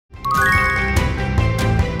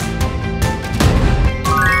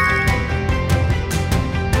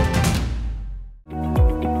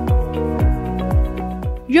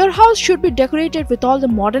Your house should be decorated with all the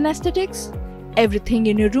modern aesthetics. Everything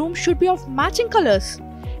in your room should be of matching colors.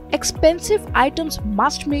 Expensive items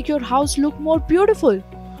must make your house look more beautiful.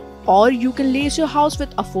 Or you can lace your house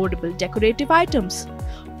with affordable decorative items.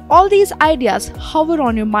 All these ideas hover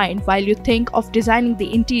on your mind while you think of designing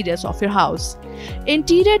the interiors of your house.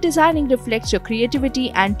 Interior designing reflects your creativity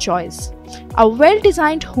and choice. A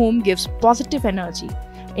well-designed home gives positive energy.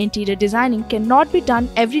 Interior designing cannot be done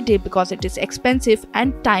every day because it is expensive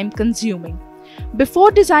and time-consuming. Before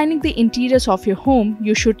designing the interiors of your home,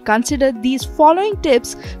 you should consider these following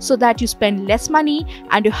tips so that you spend less money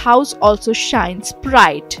and your house also shines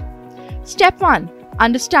bright. Step 1.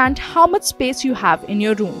 Understand how much space you have in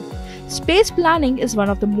your room. Space planning is one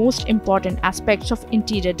of the most important aspects of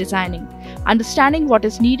interior designing. Understanding what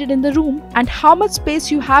is needed in the room and how much space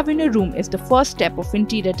you have in your room is the first step of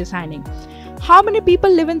interior designing. How many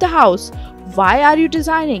people live in the house? Why are you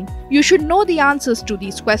designing? You should know the answers to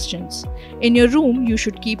these questions. In your room, you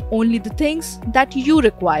should keep only the things that you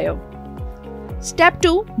require. Step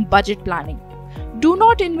 2. Budget planning. Do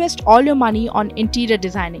not invest all your money on interior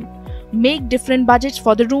designing. Make different budgets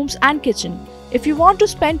for the rooms and kitchen. If you want to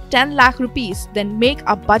spend 10 lakh rupees, then make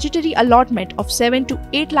a budgetary allotment of 7 to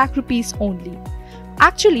 8 lakh rupees only.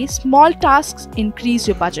 Actually, small tasks increase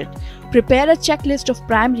your budget. Prepare a checklist of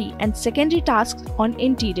primary and secondary tasks on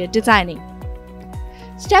interior designing.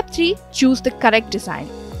 Step 3. Choose the correct design.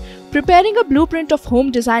 Preparing a blueprint of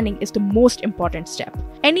home designing is the most important step.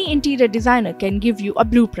 Any interior designer can give you a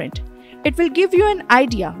blueprint. It will give you an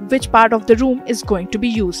idea which part of the room is going to be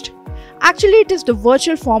used. Actually, it is the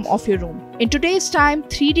virtual form of your room. In today's time,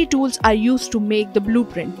 3D tools are used to make the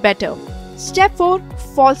blueprint better. Step 4.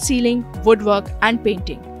 False ceiling, woodwork and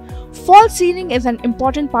painting. False ceiling is an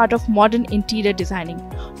important part of modern interior designing.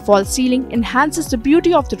 False ceiling enhances the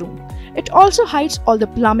beauty of the room. It also hides all the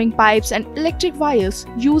plumbing pipes and electric wires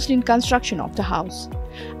used in construction of the house.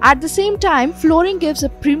 At the same time, flooring gives a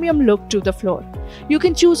premium look to the floor. You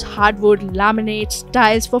can choose hardwood, laminates,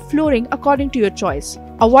 tiles for flooring according to your choice.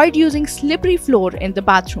 Avoid using slippery floor in the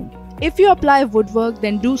bathroom. If you apply woodwork,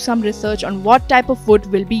 then do some research on what type of wood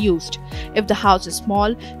will be used. If the house is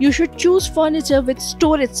small, you should choose furniture with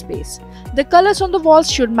storage space. The colors on the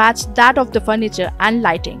walls should match that of the furniture and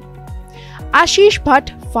lighting. Ashish Bhatt,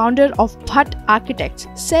 founder of Bhatt Architects,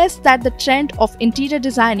 says that the trend of interior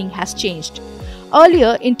designing has changed.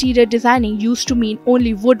 Earlier, interior designing used to mean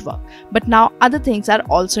only woodwork, but now other things are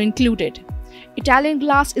also included. Italian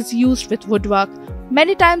glass is used with woodwork.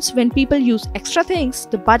 Many times when people use extra things,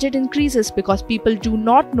 the budget increases because people do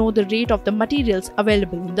not know the rate of the materials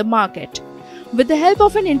available in the market. With the help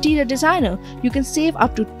of an interior designer, you can save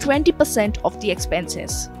up to 20% of the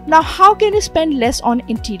expenses. Now, how can you spend less on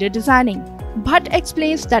interior designing? Bhatt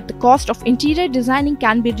explains that the cost of interior designing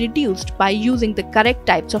can be reduced by using the correct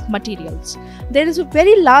types of materials. There is a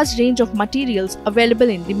very large range of materials available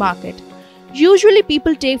in the market. Usually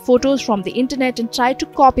people take photos from the internet and try to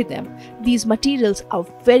copy them. These materials are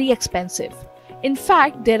very expensive. In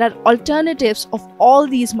fact, there are alternatives of all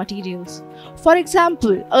these materials. For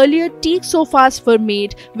example, earlier teak sofas were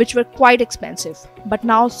made which were quite expensive, but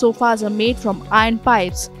now sofas are made from iron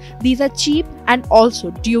pipes. These are cheap and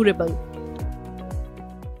also durable.